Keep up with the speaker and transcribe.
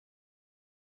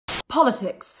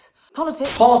Politics.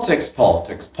 Politics. Politics,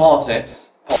 politics, politics.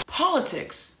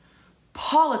 Politics.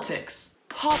 Politics.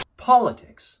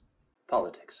 Politics.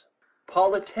 Politics.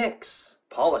 Politics.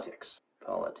 Politics.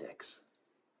 Politics.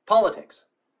 Politics.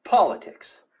 Politics.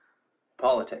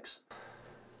 Politics.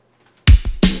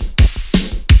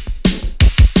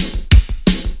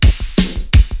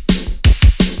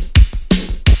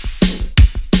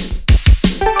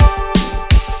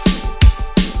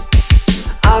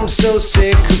 I'm so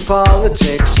sick of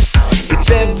politics,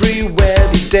 it's everywhere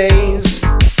these days.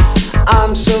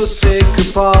 I'm so sick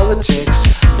of politics,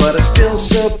 but I still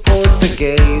support the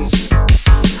gays.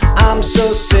 I'm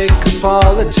so sick of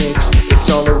politics, it's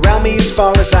all around me as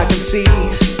far as I can see.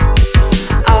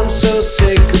 I'm so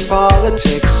sick of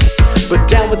politics, but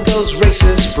down with those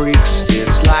racist freaks.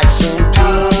 It's like some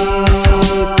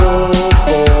people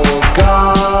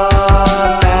forgot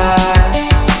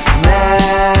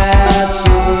that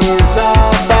Nazis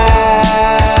are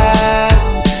bad,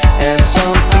 and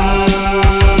some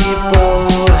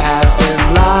people have been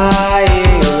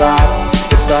lying a lot.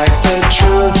 It's like the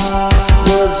truth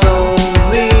was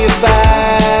only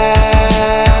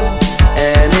bad,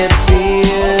 and it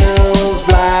feels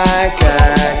like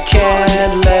I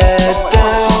can't let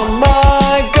down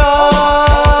my guard.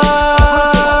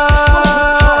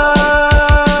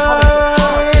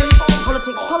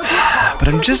 But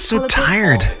I'm just so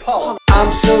tired.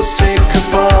 I'm so sick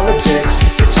of politics,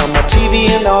 it's on my TV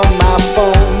and on my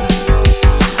phone.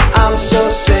 I'm so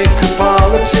sick of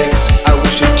politics, I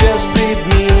wish you'd just leave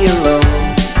me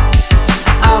alone.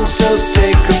 I'm so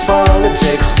sick of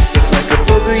politics, it's like a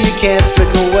booger you can't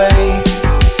flick away.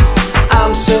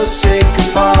 I'm so sick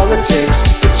of politics,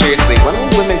 but seriously, when are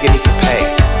women getting equal pay?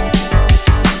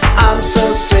 I'm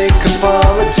so sick of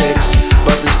politics,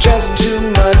 but there's just too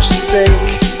much at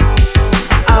stake.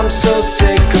 I'm so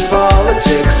sick of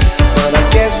politics, but I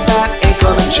guess that ain't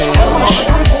gonna change.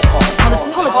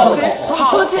 Politics.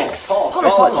 Politics.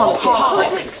 Politics.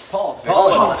 Politics.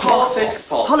 Politics. Politics.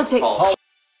 Politics.